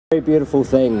Very beautiful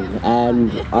thing,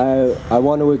 and I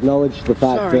want to acknowledge the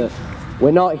fact that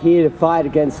we're not here to fight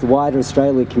against the wider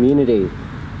Australia community.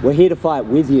 We're here to fight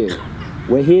with you.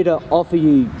 We're here to offer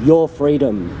you your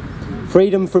freedom.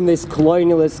 Freedom from this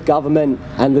colonialist government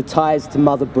and the ties to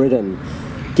Mother Britain.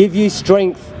 Give you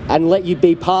strength and let you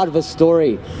be part of a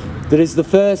story that is the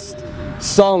first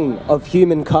song of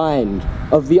humankind,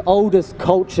 of the oldest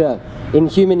culture in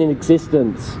human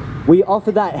existence. We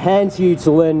offer that hand to you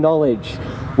to learn knowledge.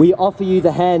 We offer you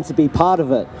the hand to be part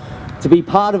of it, to be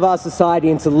part of our society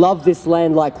and to love this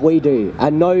land like we do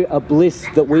and know a bliss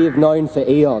that we have known for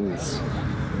eons.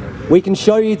 We can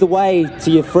show you the way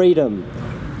to your freedom.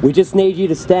 We just need you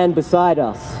to stand beside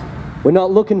us. We're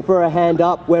not looking for a hand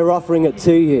up, we're offering it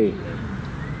to you.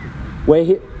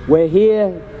 We're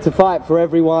here to fight for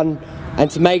everyone and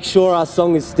to make sure our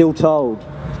song is still told.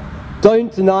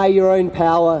 Don't deny your own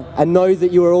power and know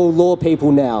that you are all law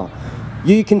people now.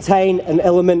 You contain an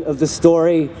element of the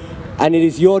story and it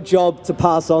is your job to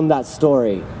pass on that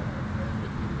story.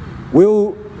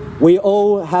 We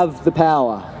all have the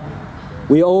power.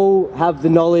 We all have the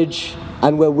knowledge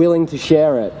and we're willing to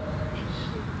share it.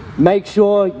 Make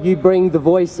sure you bring the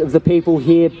voice of the people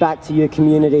here back to your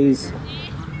communities.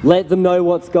 Let them know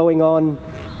what's going on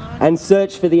and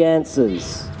search for the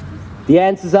answers. The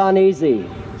answers aren't easy.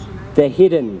 They're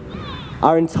hidden.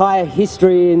 Our entire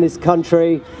history in this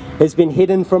country has been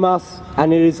hidden from us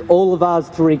and it is all of ours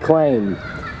to reclaim.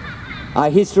 Our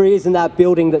history isn't that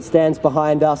building that stands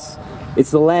behind us,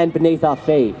 it's the land beneath our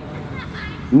feet.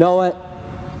 Know it,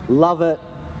 love it,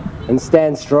 and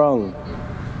stand strong.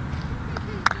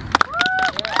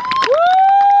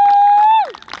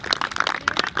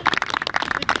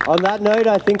 On that note,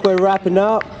 I think we're wrapping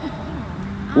up.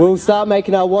 We'll start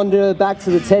making our wander back to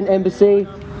the tent embassy.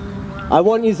 I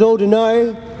want you all to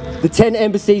know the tent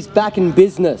embassy's back in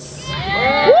business.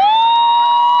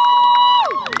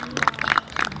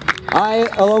 I,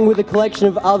 along with a collection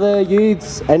of other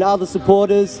youths and other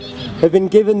supporters, have been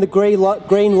given the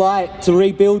green light to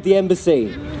rebuild the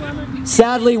embassy.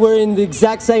 Sadly, we're in the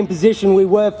exact same position we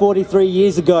were 43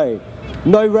 years ago.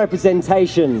 No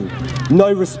representation,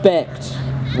 no respect,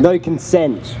 no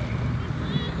consent.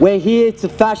 We're here to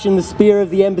fashion the spear of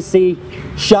the embassy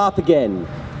sharp again.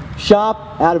 Sharp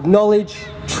out of knowledge,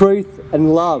 truth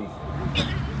and love.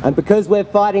 And because we're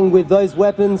fighting with those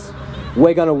weapons,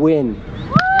 we're going to win.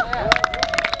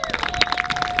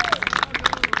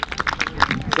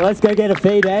 So let's go get a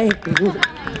feed, eh?